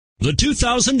The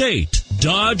 2008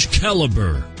 Dodge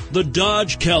Caliber. The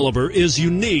Dodge Caliber is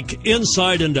unique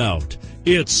inside and out.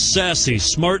 Its sassy,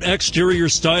 smart exterior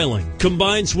styling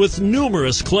combines with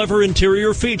numerous clever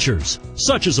interior features,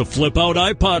 such as a flip-out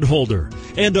iPod holder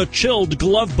and a chilled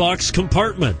glove box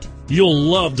compartment. You'll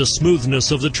love the smoothness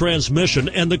of the transmission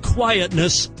and the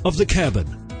quietness of the cabin.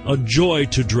 A joy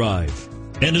to drive,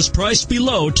 and is priced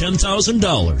below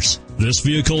 $10,000. This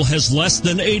vehicle has less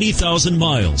than 80,000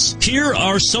 miles. Here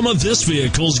are some of this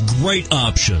vehicle's great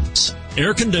options: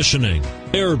 air conditioning,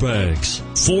 airbags,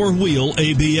 four-wheel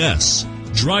ABS,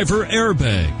 driver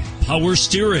airbag, power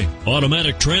steering,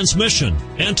 automatic transmission,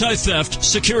 anti-theft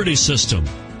security system,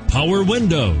 power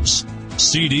windows,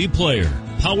 CD player,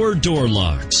 power door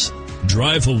locks.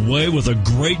 Drive away with a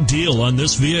great deal on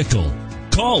this vehicle.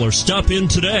 Call or stop in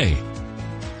today.